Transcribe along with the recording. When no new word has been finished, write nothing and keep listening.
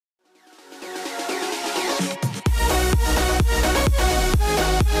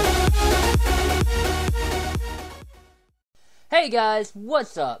Hey guys,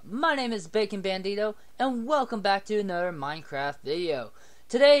 what's up? My name is Bacon Bandito, and welcome back to another Minecraft video.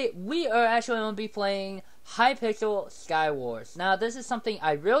 Today, we are actually going to be playing Hypixel Skywars. Now, this is something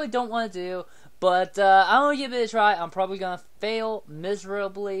I really don't want to do, but I'm going to give it a try. I'm probably going to fail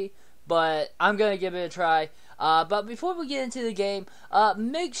miserably, but I'm going to give it a try. But before we get into the game,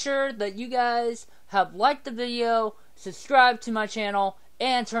 make sure that you guys have liked the video, subscribed to my channel,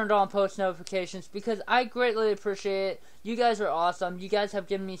 and turned on post notifications because I greatly appreciate it. You guys are awesome. You guys have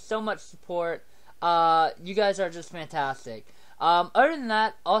given me so much support. You guys are just fantastic. Other than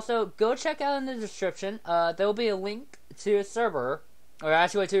that, also go check out in the description. There will be a link to a server, or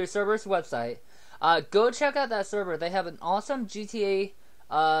actually to a server's website. Go check out that server. They have an awesome GTA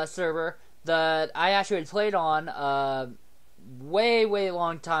server that I actually played on way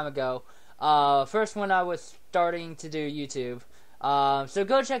long time ago. First when I was starting to do YouTube. So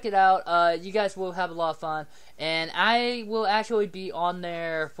go check it out. You guys will have a lot of fun, and I will actually be on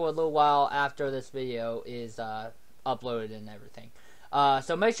there for a little while after this video is uploaded and everything.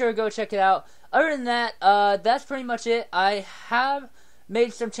 So make sure to go check it out. Other than that, that's pretty much it. I have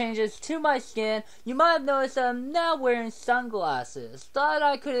made some changes to my skin. You might have noticed that I'm now wearing sunglasses. Thought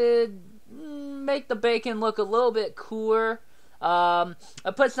I could make the bacon look a little bit cooler. I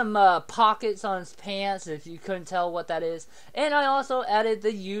put some pockets on his pants, if you couldn't tell what that is. And I also added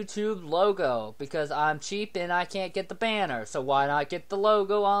the YouTube logo, because I'm cheap and I can't get the banner. So why not get the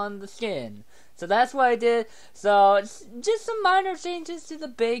logo on the skin? So that's what I did. So it's just some minor changes to the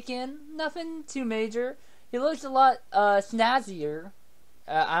bacon. Nothing too major. He looks a lot snazzier.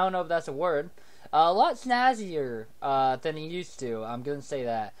 I don't know if that's a word. A lot snazzier than he used to. I'm going to say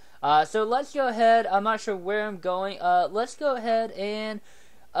that. So let's go ahead. I'm not sure where I'm going. Let's go ahead and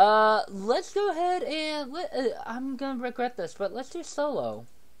I'm gonna regret this, but let's do solo.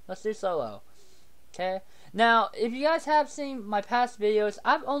 Let's do solo. Okay. Now, if you guys have seen my past videos,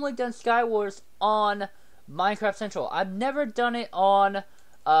 I've only done Skywars on Minecraft Central. I've never done it on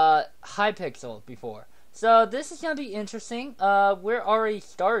Hypixel before. So this is gonna be interesting. We're already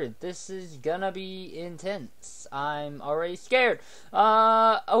started. This is gonna be intense. I'm already scared.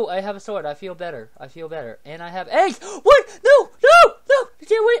 Oh, I have a sword. I feel better. I feel better. And I have eggs. What? No! I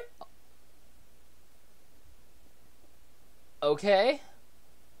can't wait. Okay.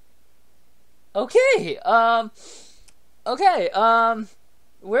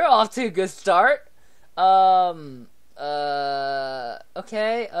 We're off to a good start.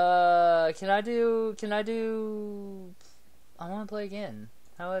 Okay, I want to play again.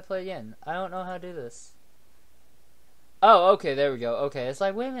 How do I play again? I don't know how to do this. Oh, okay, there we go. Okay, it's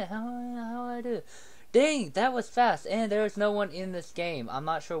like, wait a minute, how do I do it? Dang, that was fast, and there's no one in this game. I'm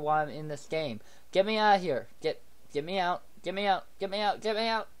not sure why I'm in this game. Get me out of here. Get me out. Get me out.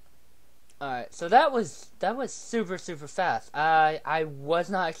 Alright, so that was super fast. I was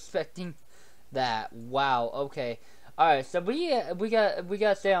not expecting that. Wow, okay. Alright, so we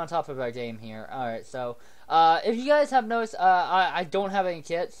gotta stay on top of our game here. Alright, so if you guys have noticed, I don't have any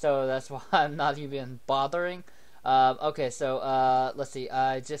kits, so that's why I'm not even bothering. Okay, so let's see.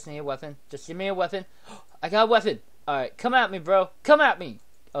 I just need a weapon. Just give me a weapon. I got a weapon. Alright, come at me, bro. Come at me.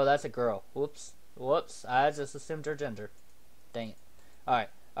 Oh, that's a girl. Whoops. I just assumed her gender. Dang it. Alright.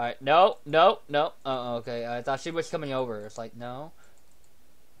 No. Oh, okay. I thought she was coming over. It's like, no.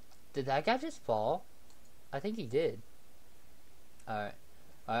 Did that guy just fall? I think he did. Alright.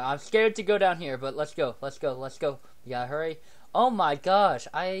 I'm scared to go down here, but let's go. We gotta hurry. Oh my gosh.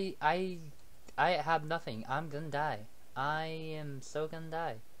 I have nothing. I'm gonna die. I am so gonna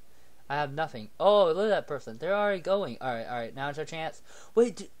die. I have nothing. Oh, look at that person. They're already going. Alright. Now it's our chance.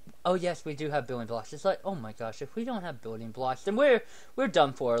 Wait. Oh, yes, we do have building blocks. It's like, oh my gosh. If we don't have building blocks, then we're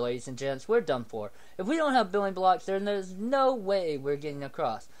done for, ladies and gents. We're done for. If we don't have building blocks, then there's no way we're getting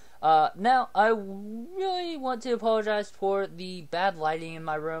across. Now, I really want to apologize for the bad lighting in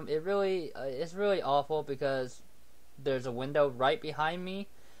my room. It's really awful because there's a window right behind me.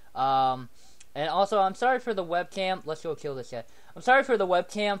 And also, I'm sorry for the webcam. Let's go kill this guy. I'm sorry for the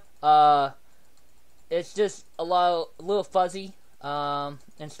webcam. It's just a little fuzzy, and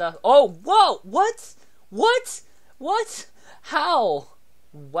stuff. Oh, whoa! What? How?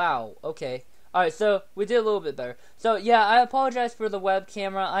 Wow, okay. Alright, so we did a little bit better. So, yeah, I apologize for the web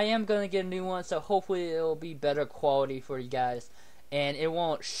camera. I am going to get a new one, so hopefully it'll be better quality for you guys. And it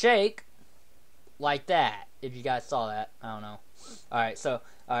won't shake like that, if you guys saw that. I don't know. Alright, so,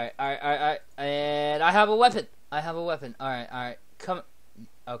 alright. And I have a weapon. Alright. Come.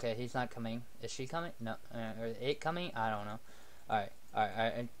 Okay, he's not coming. Is she coming? No. Is it coming? I don't know. Alright.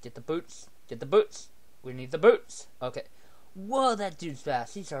 Get the boots. We need the boots. Okay. Whoa, that dude's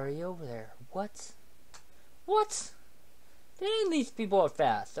fast. He's already over there. What? Dang, these people are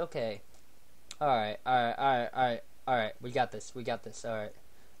fast. Okay. Alright, alright, alright, alright, alright. We got this. We got this. Alright.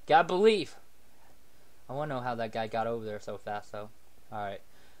 Gotta believe. I wanna know how that guy got over there so fast, though. Alright.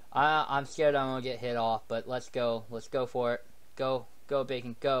 I'm scared I'm gonna get hit off, but let's go. Let's go for it. Go. Go,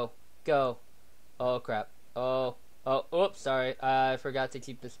 Bacon. Go. Go. Oh, crap. Oh. Oh, oops, sorry. I forgot to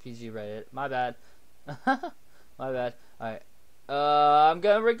keep this PG rated. My bad. My bad. Alright. I'm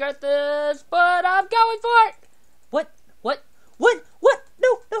gonna regret this, but I'm going for it! What? What? What? What?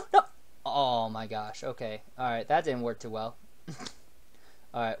 No, no, no! Oh my gosh, okay. Alright, that didn't work too well.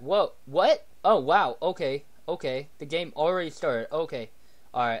 Alright, whoa. What? Oh, wow, okay. Okay, the game already started. Okay.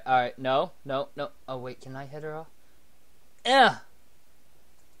 Alright, alright. No, no, no. Oh, wait, can I hit her off?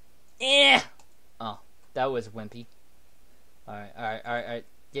 Oh, that was wimpy. Alright, alright, alright, alright.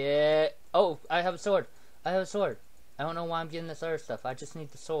 Yeah. Oh, I have a sword. I have a sword. I don't know why I'm getting this other stuff. I just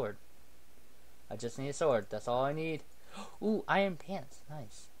need the sword. I just need a sword. That's all I need. Ooh, iron pants.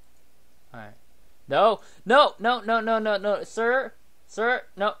 Nice. Alright. No, no, no, no, no, no, no. Sir? Sir?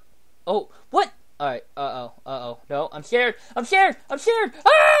 No. Oh, what? Alright. Uh-oh. Uh-oh. No, I'm scared. I'm scared. I'm scared.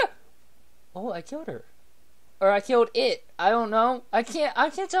 Ah! Oh, I killed her. Or I killed it. I don't know. I can't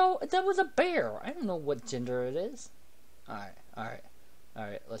tell. That was a bear. I don't know what gender it is. Alright. Alright.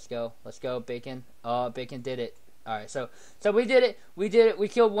 Alright. Let's go. Let's go, Bacon. Oh, Bacon did it. Alright, so we did it. We did it. We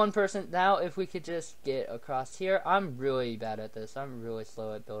killed one person. Now, if we could just get across here. I'm really bad at this. I'm really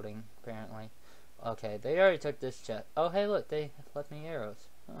slow at building, apparently. Okay, they already took this chest. Oh, hey, look. They left me arrows.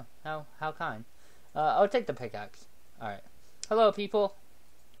 Huh, how kind. I'll take the pickaxe. Alright. Hello, people.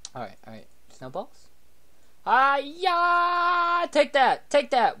 Alright, alright. Snowballs? Hi-ya! Take that! Take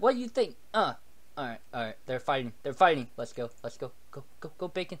that! What do you think? Alright, alright. They're fighting. They're fighting. Let's go. Let's go. Go, go, go,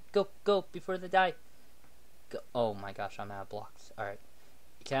 Bacon. Go, go, before they die. Go. Oh my gosh, I'm out of blocks. Alright.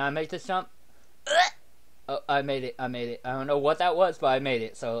 Can I make this jump? Oh, I made it. I made it. I don't know what that was, but I made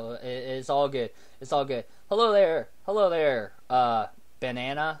it. So, it's all good. It's all good. Hello there. Hello there.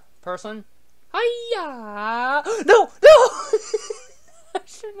 Banana person? Hiya! No! No! I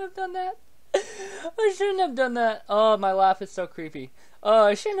shouldn't have done that. I shouldn't have done that. Oh, my laugh is so creepy. Oh,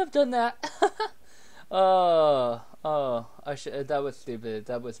 I shouldn't have done that. That was stupid.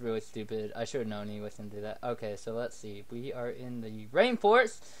 That was really stupid. I should have known he was gonna do that. Okay, so let's see. We are in the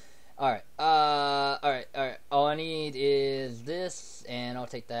rainforest. Alright, alright. All I need is this, and I'll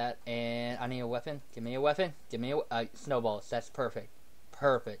take that. And I need a weapon. Give me a weapon. Give me a snowballs. That's perfect.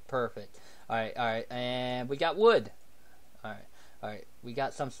 Perfect. Alright. And we got wood. Alright. We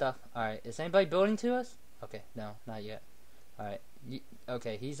got some stuff. Alright. Is anybody building to us? Okay, no, not yet. Alright.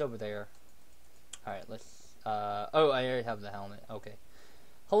 Okay, he's over there. Alright, let's oh, I already have the helmet. Okay.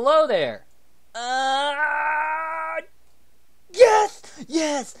 Hello there! Yes!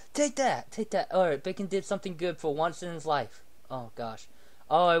 Yes! Take that! Take that! Alright, Bacon did something good for once in his life. Oh, gosh.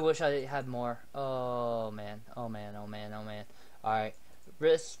 Oh, I wish I had more. Oh, man. Oh, man. Alright.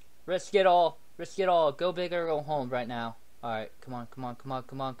 Risk it all. Risk it all. Go big or go home right now. Alright, come on.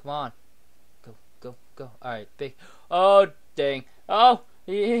 Go. Alright, big. Oh, dang. Oh,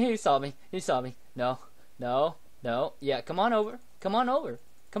 he saw me. No. Yeah, come on over. Come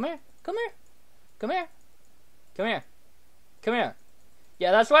here.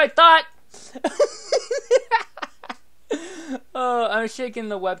 Yeah, that's what I thought. Oh, I'm shaking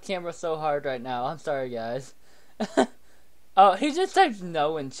the web camera so hard right now. I'm sorry, guys. Oh, he just typed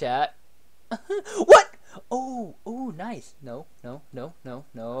no in chat. What? Oh, nice. No.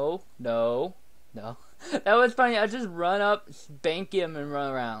 That was funny. I just run up, spank him, and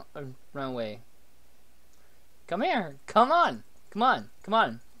run away. Come here. Come on.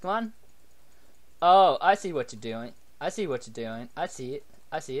 Oh, I see what you're doing. I see it.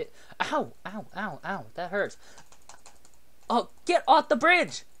 Ow. That hurts. Oh, get off the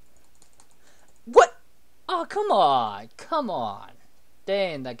bridge. What? Oh, come on.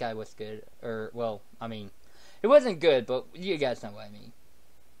 Dang, that guy was good. Well, I mean, it wasn't good, but you guys know what I mean.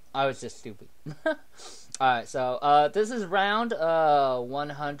 I was just stupid. Alright, so, this is round,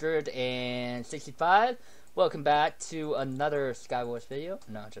 165. Welcome back to another Skywars video.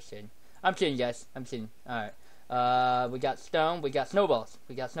 No, just kidding. I'm kidding, guys. Alright. We got stone, we got snowballs.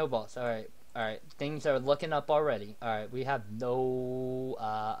 Alright. Things are looking up already. Alright, we have no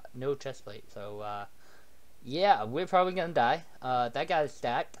chest plate, so, yeah, we're probably gonna die. That guy is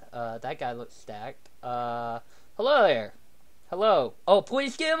stacked. That guy looks stacked. Hello there. Hello. Oh,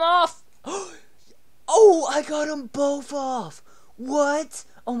 please get him off! Oh, I got them both off! What?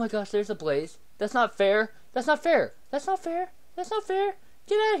 Oh my gosh, there's a blaze. That's not fair. Get out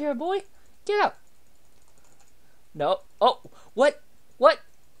of here, boy. Get out. No. Oh, what?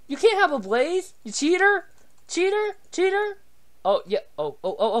 You can't have a blaze, you cheater. Oh, yeah.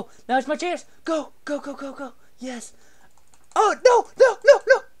 Oh. Now it's my chance. Go. Yes. Oh, no.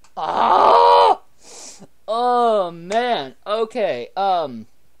 Ah! Oh, man. Okay.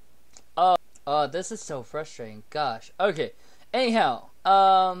 This is so frustrating. Gosh. Okay. Anyhow,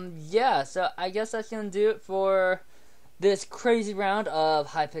 yeah, so I guess that's gonna do it for this crazy round of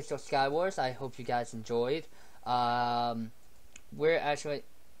Hypixel Skywars. I hope you guys enjoyed. We're actually,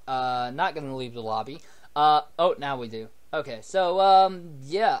 not gonna leave the lobby. Oh, now we do. Okay, so,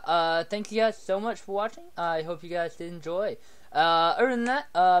 yeah, thank you guys so much for watching. I hope you guys did enjoy. Other than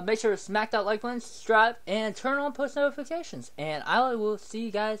that, make sure to smack that like button, subscribe, and turn on post notifications. And I will see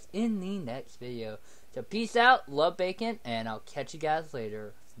you guys in the next video. So peace out, love bacon, and I'll catch you guys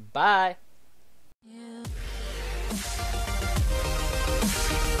later. Bye! Yeah.